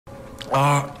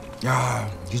야,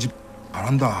 이 집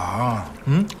잘한다.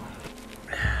 응?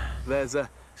 There's a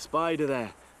spider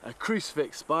there, a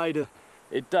crucifix spider.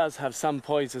 It does have some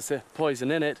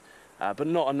poison in it, but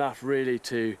not enough really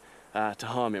to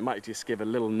harm it. It might just give a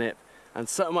little nip. And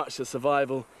so much of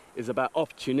survival is about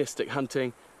opportunistic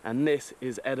hunting, and this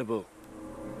is edible.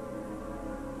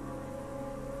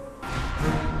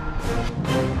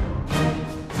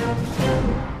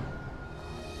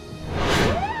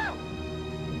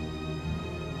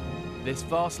 This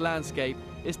vast landscape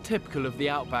is typical of the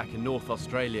outback in North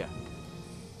Australia.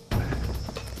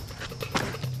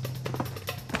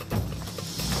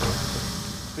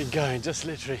 Been going just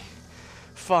literally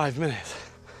 5 minutes.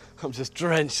 I'm just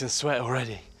drenched in sweat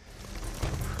already.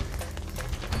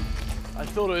 I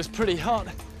thought it was pretty hot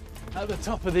at the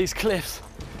top of these cliffs,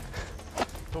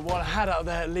 but what I had up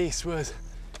there at least was,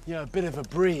 you know, a bit of a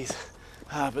breeze.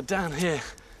 But down here,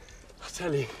 I'll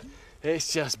tell you,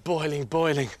 it's just boiling,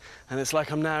 and it's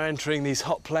like I'm now entering these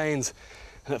hot plains,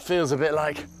 and it feels a bit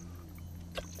like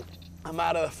I'm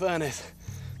out of the furnace,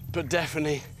 but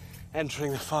definitely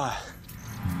entering the fire.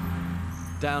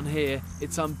 Down here,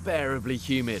 it's unbearably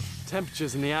humid.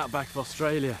 Temperatures in the outback of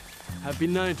Australia have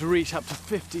been known to reach up to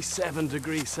 57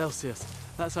 degrees Celsius.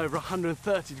 That's over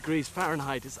 130 degrees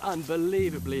Fahrenheit. It's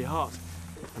unbelievably hot.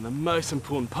 And the most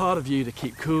important part of you to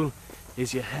keep cool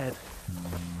is your head.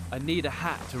 I need a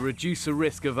hat to reduce the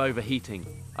risk of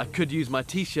overheating. I could use my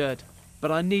t-shirt, but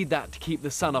I need that to keep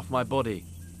the sun off my body.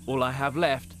 All I have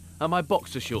left are my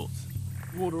boxer shorts.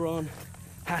 Water on,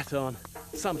 hat on,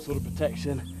 some sort of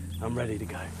protection. I'm ready to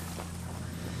go.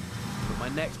 But my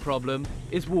next problem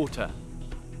is water.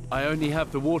 I only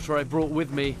have the water I brought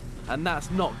with me, and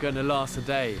that's not going to last a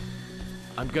day.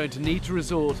 I'm going to need to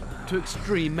resort to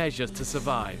extreme measures to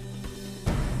survive.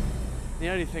 The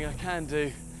only thing I can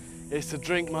do is to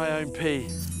drink my own pee,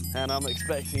 and I'm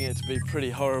expecting it to be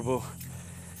pretty horrible.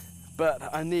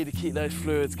 But I need to keep those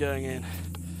fluids going in.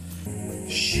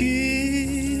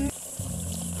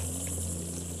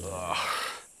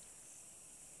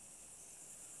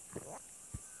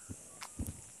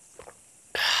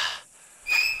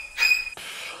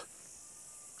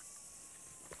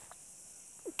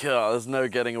 God, there's no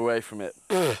getting away from it.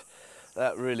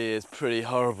 That really is pretty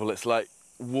horrible. It's like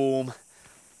warm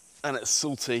and it's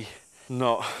salty.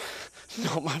 Not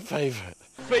my favourite.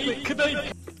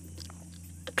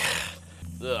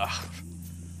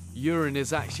 Urine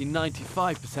is actually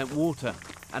 95% water,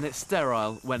 and it's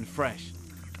sterile when fresh.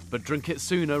 But drink it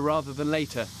sooner rather than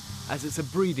later, as it's a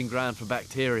breeding ground for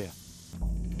bacteria.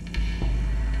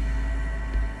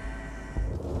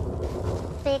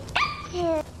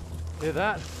 Hear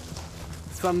that?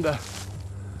 Thunder.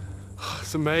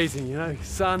 It's amazing, you know,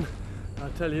 sun. I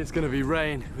tell you, it's going to be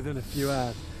rain within a few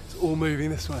hours. It's all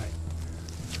moving this way.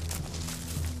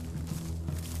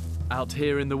 Out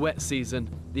here in the wet season,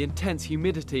 the intense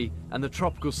humidity and the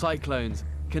tropical cyclones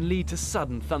can lead to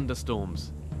sudden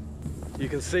thunderstorms. You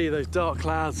can see those dark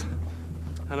clouds,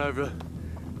 and over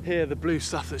here the blue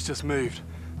stuff that's just moved,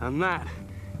 and that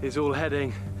is all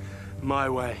heading my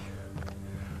way.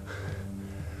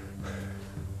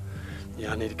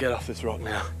 Yeah, I need to get off this rock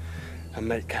now and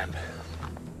make camp.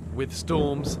 With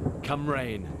storms come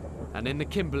rain, and in the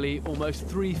Kimberley, almost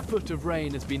 3 foot of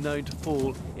rain has been known to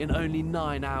fall in only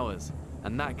 9 hours,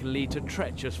 and that can lead to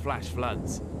treacherous flash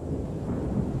floods.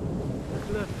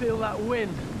 I feel that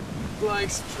wind blowing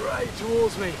straight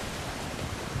towards me.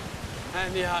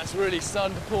 And yeah, it's really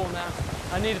starting to pour now.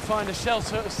 I need to find a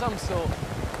shelter of some sort.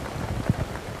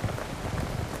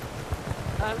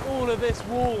 And all of this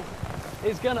wall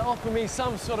is going to offer me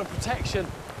some sort of protection.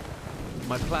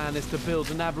 My plan is to build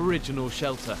an Aboriginal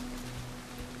shelter.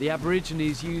 The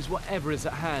Aborigines use whatever is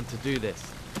at hand to do this.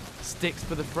 Sticks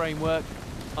for the framework,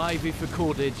 ivy for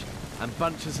cordage, and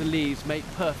bunches of leaves make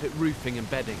perfect roofing and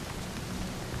bedding.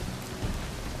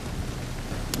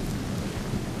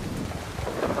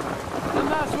 And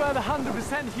that's where the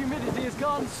 100% humidity has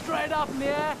gone, straight up in the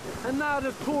air, and now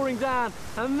just pouring down.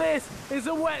 And this is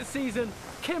a wet season,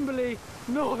 Kimberley,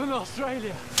 Northern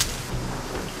Australia.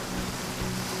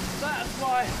 That's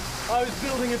why I was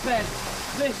building a bed.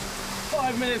 This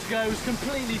 5 minutes ago was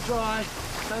completely dry,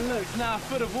 and look, it's now a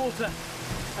foot of water.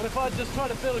 And if I just try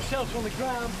to build a shelter on the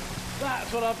ground,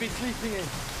 that's what I'll be sleeping in.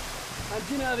 And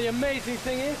you know, the amazing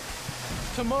thing is,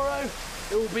 tomorrow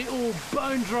it will be all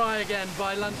bone dry again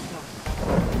by lunchtime.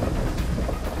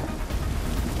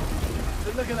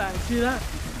 So look at that, see that?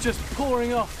 Just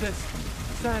pouring off this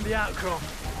sandy outcrop.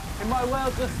 It might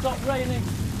well just stop raining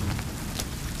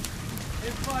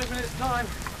in 5 minutes time,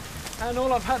 and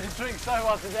all I've had to drink so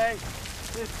far today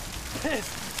is piss,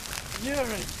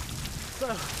 urine.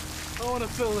 So I want to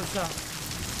fill this up.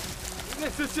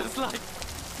 This is just like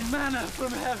manna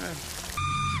from heaven.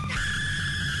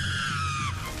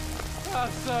 Oh,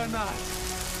 so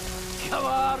nice. Come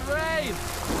on, rain!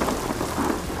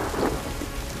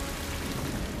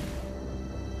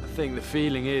 I think the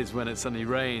feeling is when it suddenly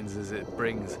rains is it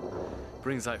brings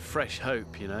like fresh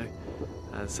hope, you know?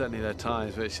 And certainly there are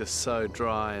times where it's just so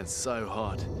dry and so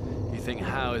hot. You think,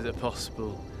 how is it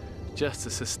possible just to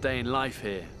sustain life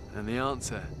here? And the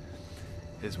answer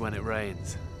is when it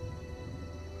rains.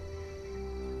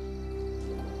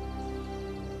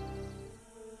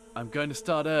 I'm going to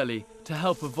start early to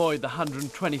help avoid the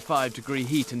 125-degree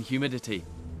heat and humidity.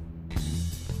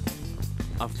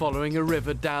 I'm following a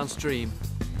river downstream.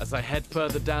 As I head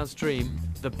further downstream,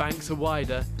 the banks are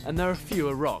wider and there are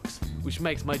fewer rocks, which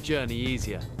makes my journey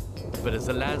easier. But as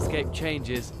the landscape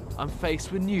changes, I'm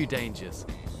faced with new dangers.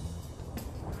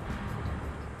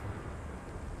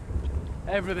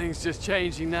 Everything's just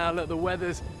changing now. Look, the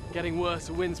weather's getting worse,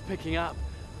 the wind's picking up,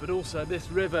 but also this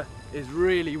river is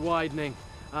really widening,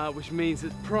 which means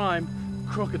it's prime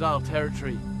crocodile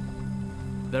territory.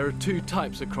 There are two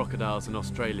types of crocodiles in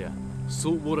Australia.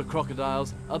 Saltwater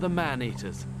crocodiles are the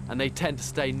man-eaters, and they tend to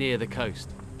stay near the coast.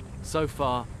 So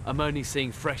far, I'm only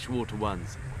seeing freshwater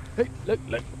ones. Hey, look,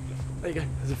 look, there you go,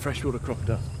 there's a freshwater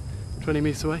crocodile. 20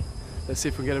 metres away. Let's see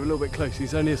if we can get him a little bit closer.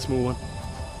 He's only a small one.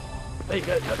 There you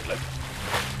go, look, look.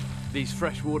 These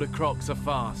freshwater crocs are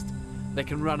fast. They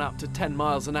can run up to 10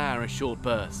 miles an hour in short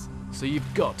bursts, so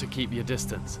you've got to keep your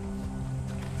distance.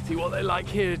 See what they like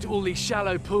here, all these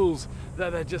shallow pools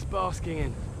that they're just basking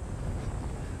in.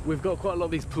 We've got quite a lot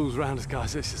of these pools around us,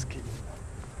 guys, let's just keep...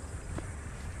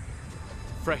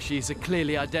 Freshies are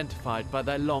clearly identified by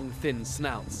their long, thin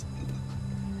snouts.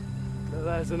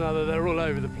 There's another, they're all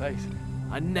over the place.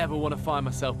 I never want to find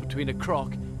myself between a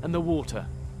croc and the water.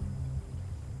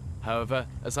 However,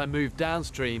 as I move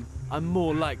downstream, I'm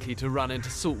more likely to run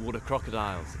into saltwater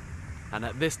crocodiles. And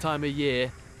at this time of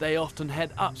year, they often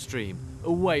head upstream,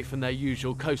 away from their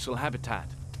usual coastal habitat.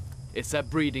 It's their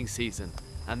breeding season,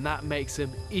 and that makes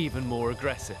them even more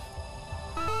aggressive.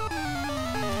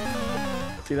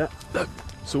 See that? Look,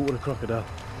 saltwater crocodile.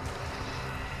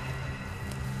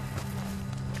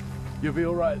 You'll be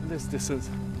all right at this distance.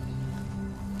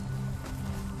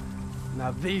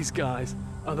 Now these guys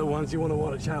are the ones you want to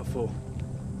watch out for.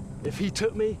 If he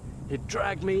took me, he'd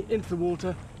drag me into the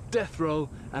water, death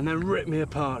roll, and then rip me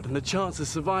apart. And the chances of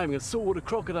surviving a saltwater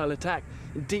crocodile attack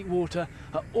in deep water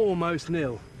are almost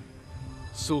nil.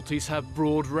 Salties have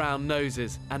broad, round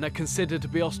noses and are considered to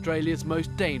be Australia's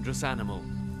most dangerous animal.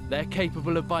 They're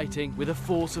capable of biting with a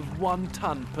force of 1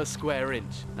 ton per square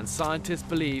inch, and scientists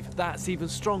believe that's even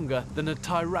stronger than a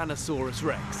Tyrannosaurus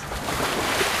Rex.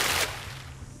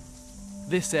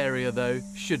 This area, though,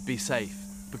 should be safe,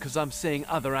 because I'm seeing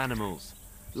other animals,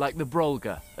 like the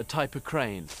brolga, a type of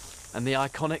crane, and the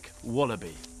iconic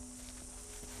wallaby.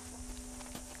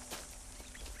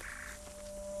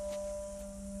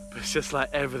 But it's just like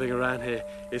everything around here.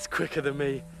 It's quicker than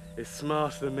me, it's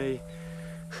smarter than me,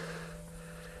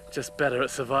 just better at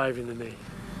surviving than me.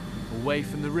 Away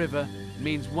from the river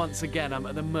means once again I'm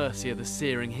at the mercy of the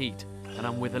searing heat, and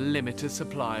I'm with a limited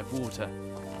supply of water.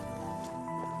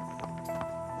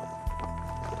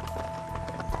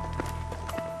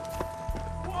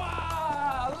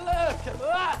 Wow, look at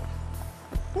that!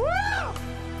 Wow!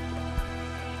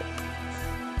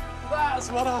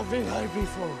 That's what I've been hoping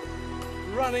for.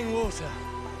 Running water.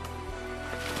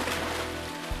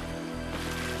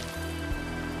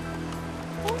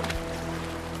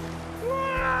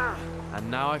 And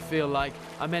now I feel like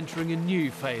I'm entering a new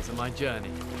phase of my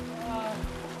journey.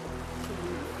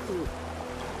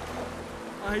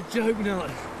 I joke not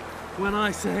when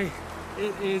I say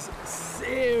it is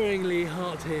searingly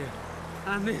hot here,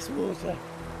 and this water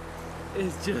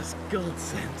is just God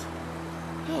sent.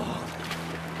 Oh.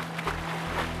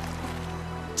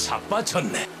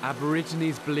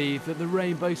 Aborigines believe that the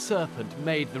rainbow serpent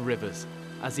made the rivers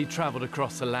as he travelled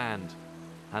across the land,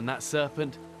 and that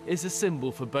serpent is a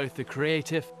symbol for both the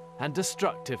creative and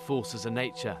destructive forces of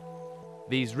nature.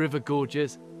 These river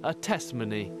gorges are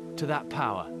testimony to that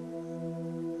power.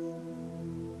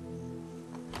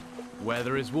 Where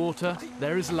there is water,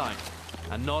 there is life,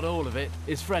 and not all of it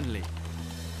is friendly.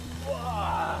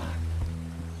 Whoa!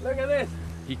 Look at this!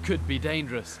 He could be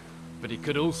dangerous, but he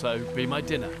could also be my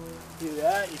dinner.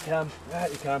 Yeah, you come, yeah,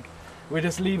 you come. We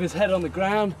just leave his head on the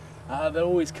ground. They're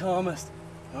always calmest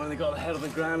when they got the head on the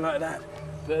ground like that.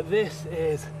 But this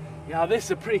is, yeah, this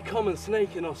is a pretty common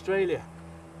snake in Australia.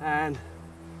 And there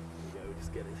you go,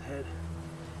 just get his head.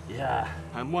 Yeah,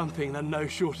 and one thing there's no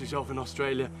shortage of in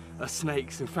Australia are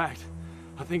snakes. In fact,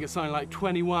 I think it's something like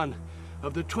 21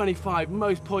 of the 25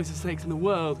 most poisonous snakes in the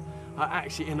world are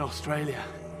actually in Australia.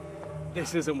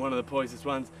 This isn't one of the poisonous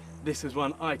ones. This is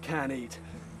one I can eat.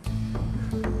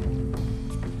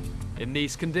 In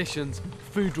these conditions,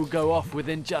 food will go off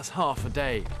within just half a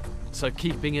day, so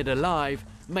keeping it alive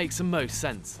makes the most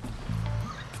sense.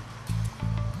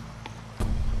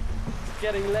 It's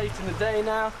getting late in the day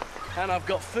now, and I've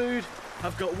got food,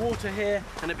 I've got water here,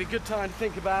 and it'd be a good time to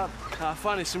think about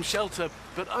finding some shelter.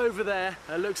 But over there,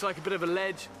 it looks like a bit of a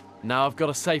ledge. Now I've got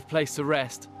a safe place to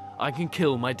rest, I can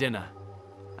kill my dinner.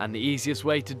 And the easiest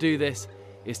way to do this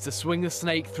is to swing the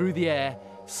snake through the air,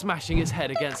 smashing its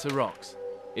head against the rocks.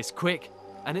 It's quick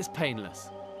and it's painless.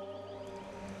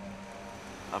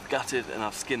 I've gutted and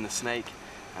I've skinned the snake,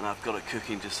 and I've got it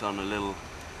cooking just on a little,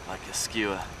 like a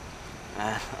skewer.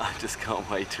 And I just can't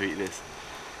wait to eat this.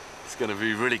 It's gonna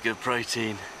be really good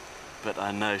protein, but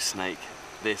I know snake,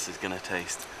 this is gonna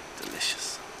taste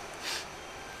delicious.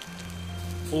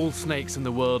 All snakes in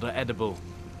the world are edible,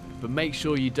 but make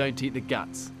sure you don't eat the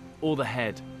guts or the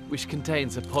head, which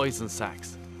contains the poison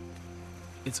sacs.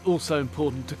 It's also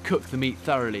important to cook the meat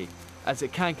thoroughly, as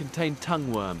it can contain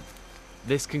tongueworm.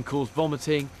 This can cause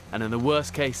vomiting and, in the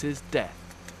worst cases, death.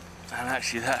 And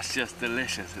actually that's just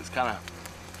delicious. It's kind of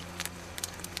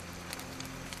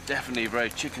definitely very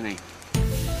chickeny.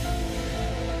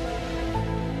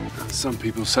 Some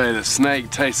people say that snake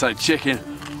tastes like chicken,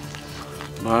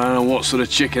 but I don't know what sort of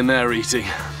chicken they're eating.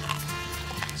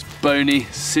 It's bony,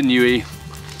 sinewy,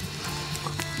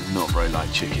 not very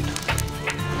like chicken,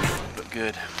 but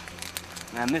good.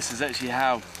 And this is actually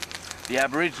how the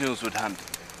Aboriginals would hunt.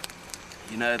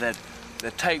 You know, they'd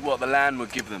take what the land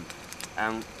would give them,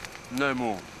 and no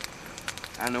more.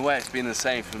 And the way it's been the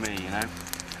same for me, you know.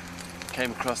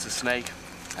 Came across a snake,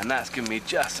 and that's given me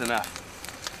just enough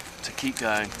to keep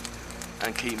going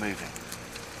and keep moving.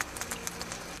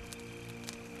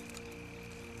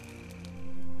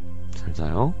 잘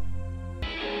자요.